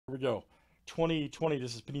we go. 2020,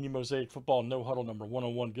 this is Panini Mosaic Football No Huddle number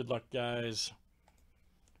 101. Good luck, guys.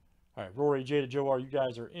 All right, Rory, Jada, Joe R, you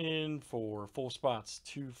guys are in for full spots.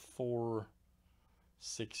 2, 4,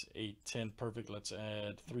 6, 8, 10. Perfect. Let's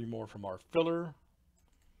add 3 more from our filler.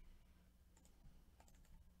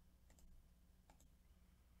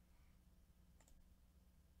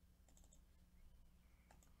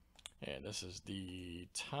 And this is the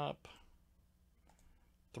top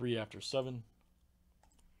 3 after 7.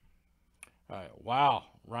 All right, wow.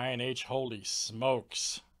 Ryan H, holy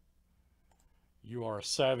smokes. You are a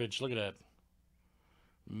savage. Look at that.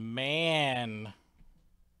 Man.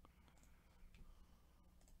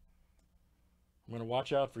 I'm going to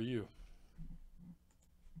watch out for you.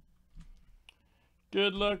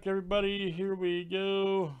 Good luck, everybody. Here we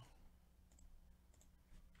go.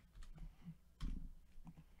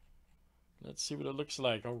 Let's see what it looks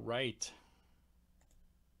like. All right.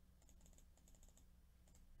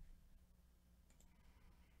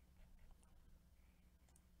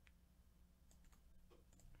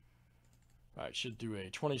 All right, should do a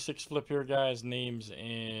 26 flip here, guys. Names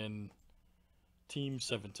and teams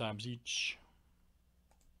 7 times each.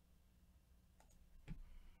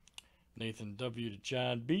 Nathan W to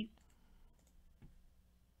John B.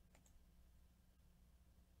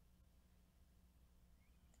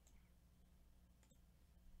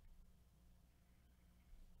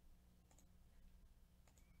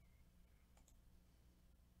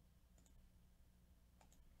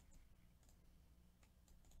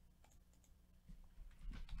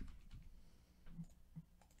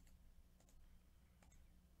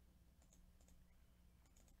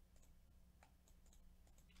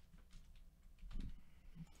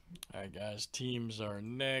 All right, guys, teams are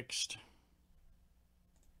next.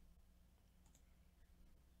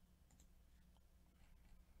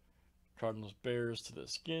 Cardinals, Bears to the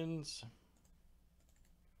Skins.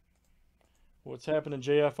 What's happening,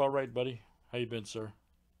 JF? All right, buddy. How you been, sir?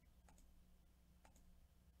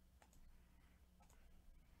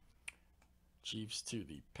 Chiefs to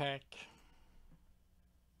the Pack.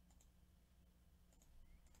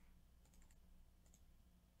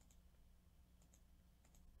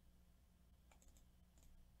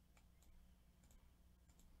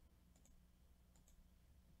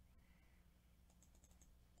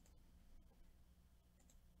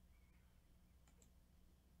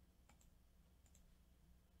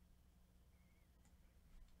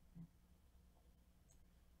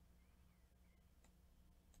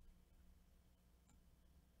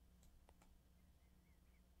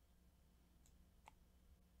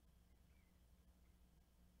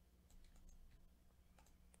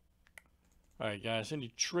 All right, guys.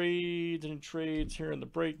 Any trades? Any trades here in the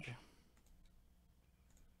break?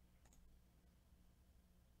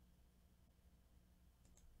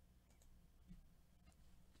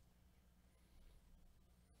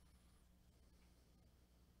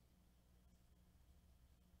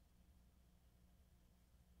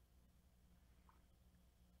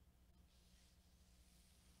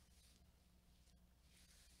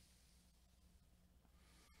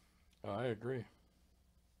 Oh, I agree.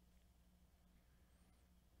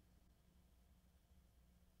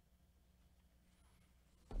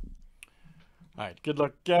 All right, good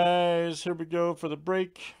luck, guys. Here we go for the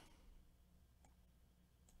break.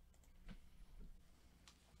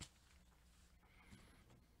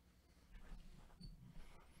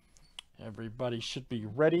 Everybody should be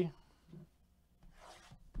ready.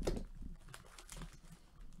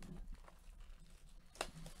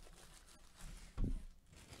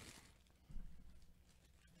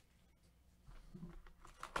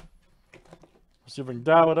 See if we can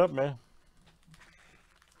dial it up, man.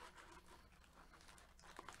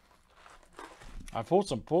 I pulled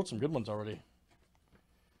some good ones already.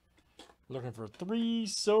 Looking for 3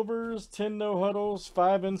 silvers, 10 no huddles,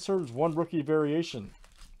 5 inserts, 1 rookie variation.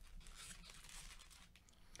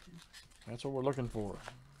 That's what we're looking for.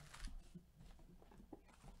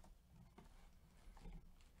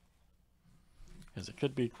 Because it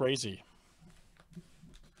could be crazy.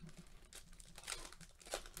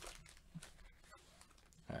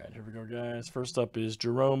 All right, here we go, guys. First up is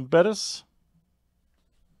Jerome Bettis.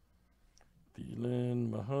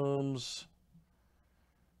 Thielen, Mahomes.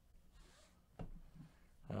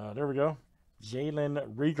 There we go.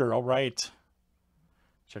 Jalen Reagor. All right.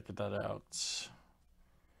 Check that out.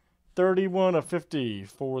 31 of 50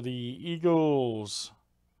 for the Eagles.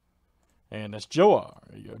 And that's Joe R.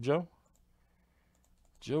 There you go, Joe.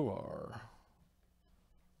 Joe R.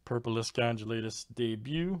 Purple Escangelatus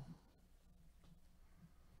debut.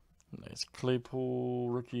 Nice Claypool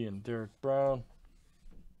rookie and Derek Brown.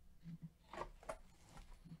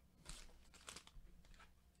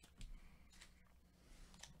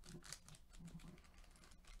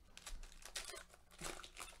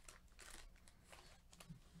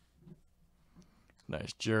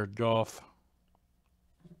 Nice Jared Goff.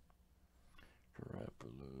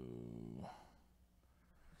 Garoppolo.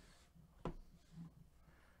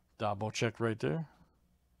 Double check right there.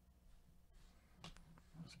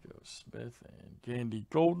 Let's go Smith and Gandy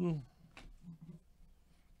Golden.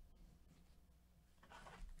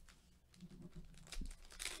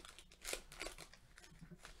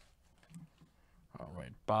 All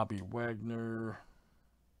right, Bobby Wagner.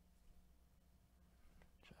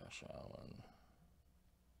 Josh Allen.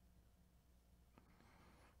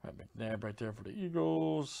 All right, McNabb right there for the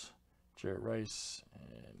Eagles. Jarrett Rice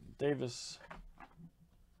and Davis.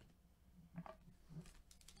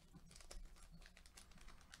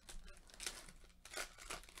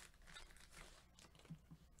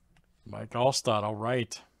 Mike Allstott, all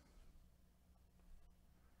right.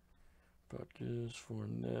 Butkus,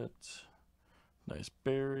 Fournette. Nice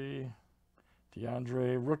Barry.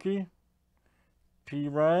 DeAndre, rookie. P.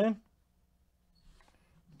 Ryan.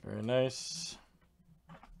 Very nice.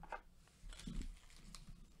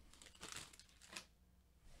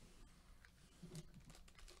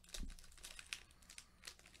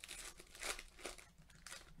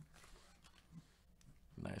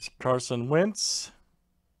 Nice Carson Wentz.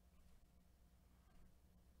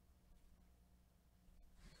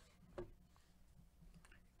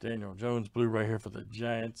 Daniel Jones blue right here for the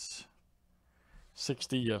Giants.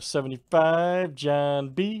 60 of 75. John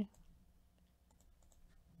B.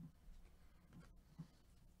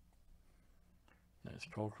 Nice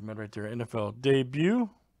Cole Kmet right there. NFL debut.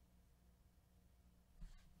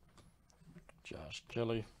 Josh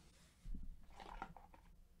Kelly.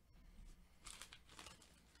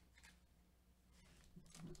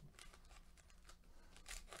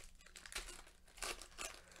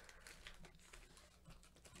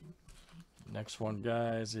 Next one,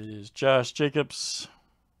 guys, is Josh Jacobs.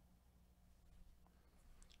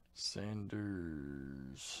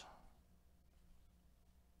 Sanders.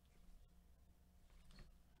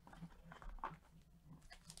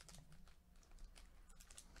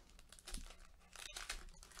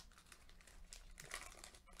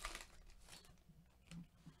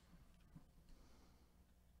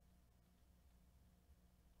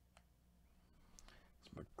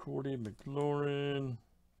 It's McCourty, McLaurin.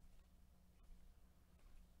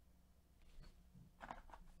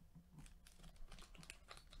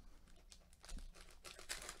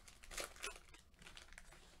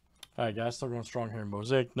 All right, guys, still going strong here.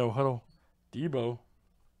 Mosaic, no huddle. Debo.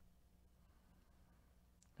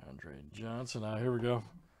 Andre Johnson. Here we go.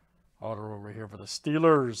 Auto over here for the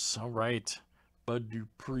Steelers. All right. Bud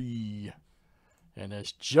Dupree. And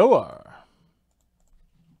that's Joar.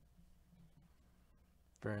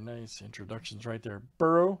 Very nice. Introductions right there.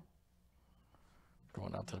 Burrow.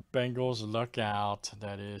 Going out to the Bengals. Look out.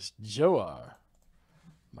 That is Joar.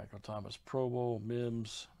 Michael Thomas, Pro Bowl.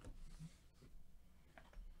 Mims.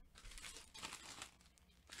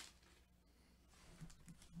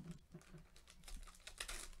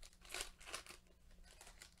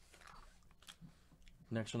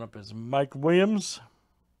 Next one up is Mike Williams.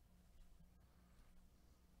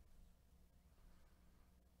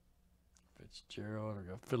 Fitzgerald. We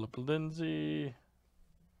got Philip Lindsay.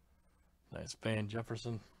 Nice Van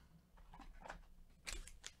Jefferson.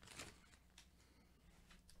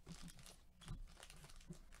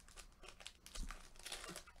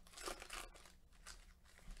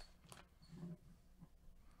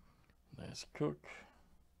 Nice Cook.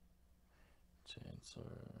 Chancellor.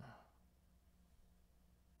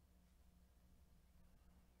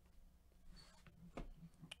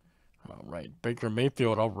 All right, Baker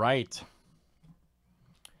Mayfield, all right.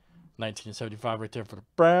 1975 right there for the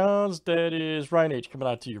Browns. That is Ryan H. Coming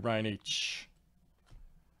out to you, Ryan H.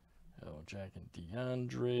 Oh, Jack and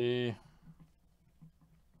DeAndre.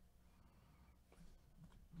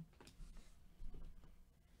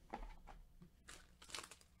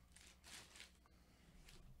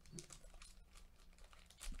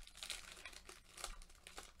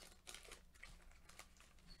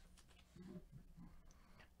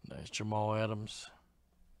 Nice Jamal Adams.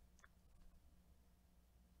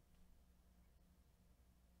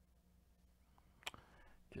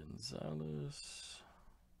 Gonzalez.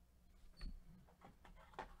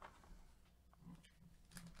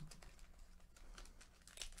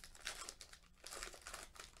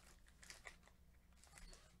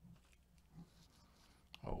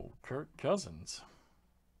 Oh, Kirk Cousins.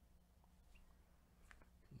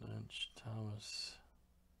 Lynch, Thomas.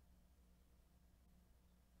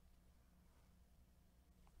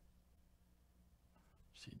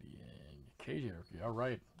 CDN. KJ. All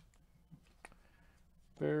right.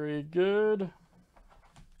 Very good.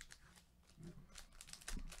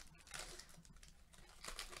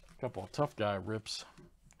 Couple of tough guy rips.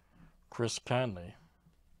 Chris Conley.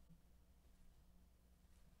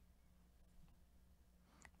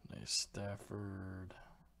 Nice Stafford.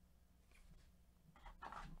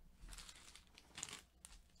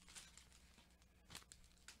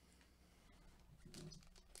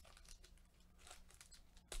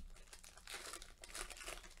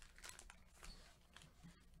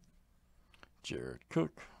 Jared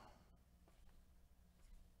Cook.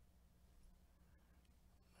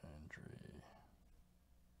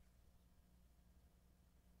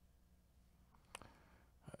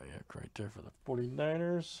 Right there for the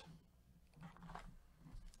 49ers.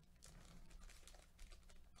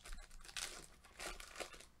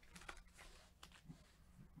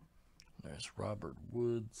 There's Robert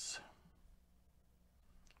Woods.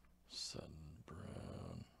 Sutton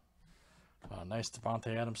Brown. Nice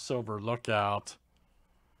Devontae Adams silver. Look out.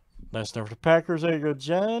 Nice number for the Packers. There you go,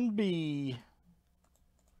 John B.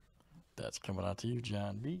 That's coming out to you,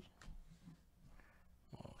 John B.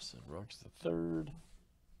 Austin Ruggs the third.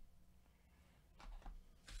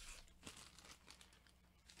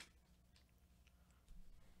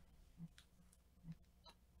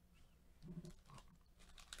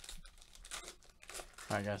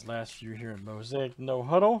 All right, guys, last few here in Mosaic, no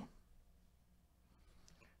huddle.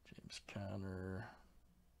 James Conner.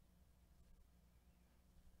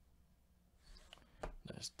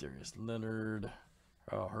 Nice Darius Leonard.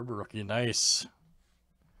 Oh, Herbert rookie, nice.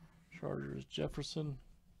 Chargers, Jefferson.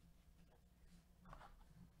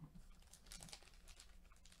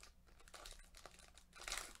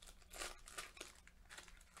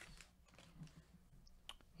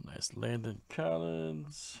 Nice Landon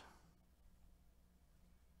Collins.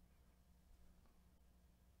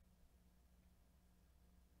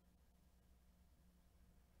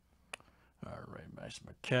 All right, nice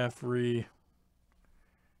McCaffrey.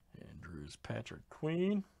 Andrews, Patrick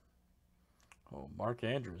Queen. Oh, Mark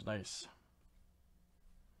Andrews, nice.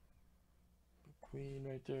 Queen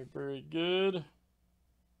right there, very good.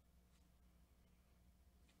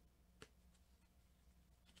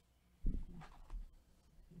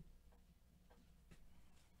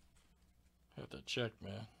 Have to check,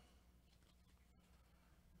 man.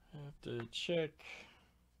 Have to check.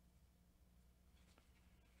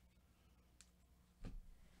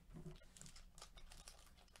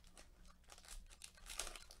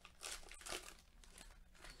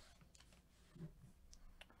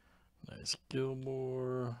 Nice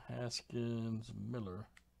Gilmore, Haskins, Miller,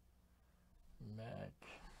 Mack,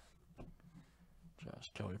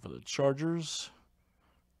 Josh Kelly for the Chargers. I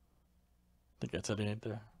think that's it, ain't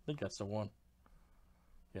there? I think that's the one.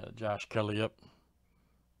 Yeah, Josh Kelly up.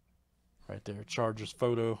 Right there, Chargers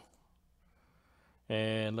photo.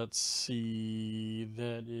 And let's see,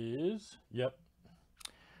 that is, yep.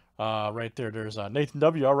 Right there, there's Nathan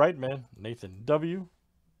W. All right, man. Nathan W.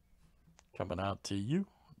 Coming out to you.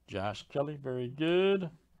 Josh Kelly, very good.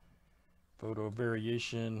 Photo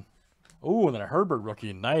variation. Oh, and then a Herbert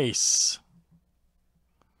rookie. Nice.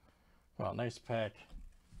 Wow, nice pack.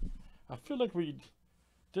 I feel like we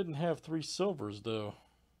didn't have 3 silvers, though.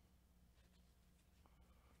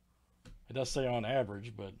 It does say on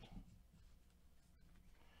average, but I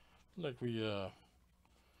feel like we let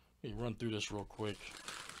me run through this real quick.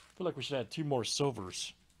 I feel like we should add 2 more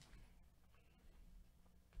silvers.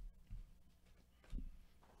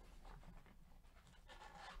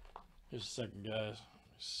 Here's a second, guys. Let me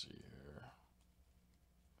see here.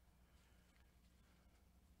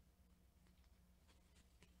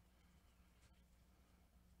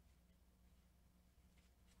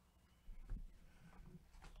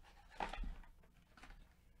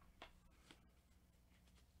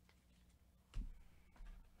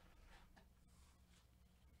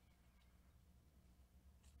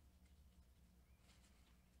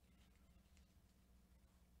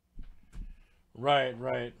 Right,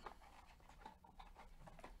 right.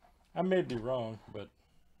 I may be wrong, but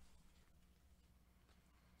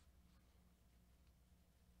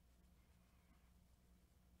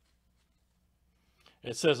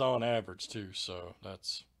it says on average too, so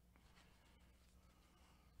that's,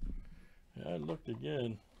 yeah, I looked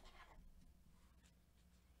again.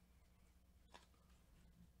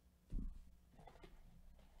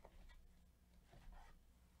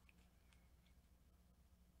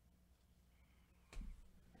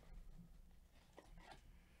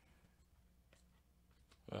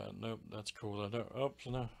 Nope, that's cool. I don't, oh,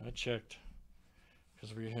 no, I checked.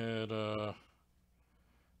 Because we had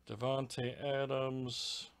Devontae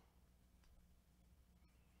Adams.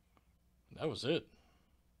 That was it.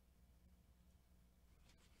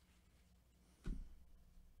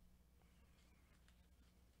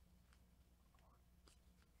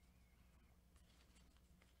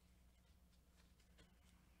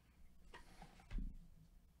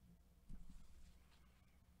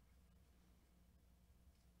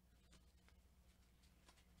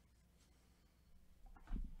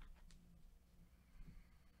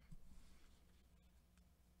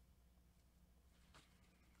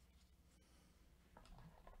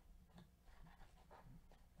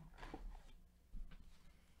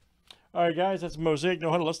 All right, guys, that's Mosaic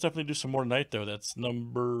No Huddle. Let's definitely do some more tonight, though. That's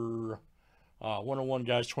number 101,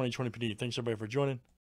 guys, 2020 Panini. Thanks, everybody, for joining.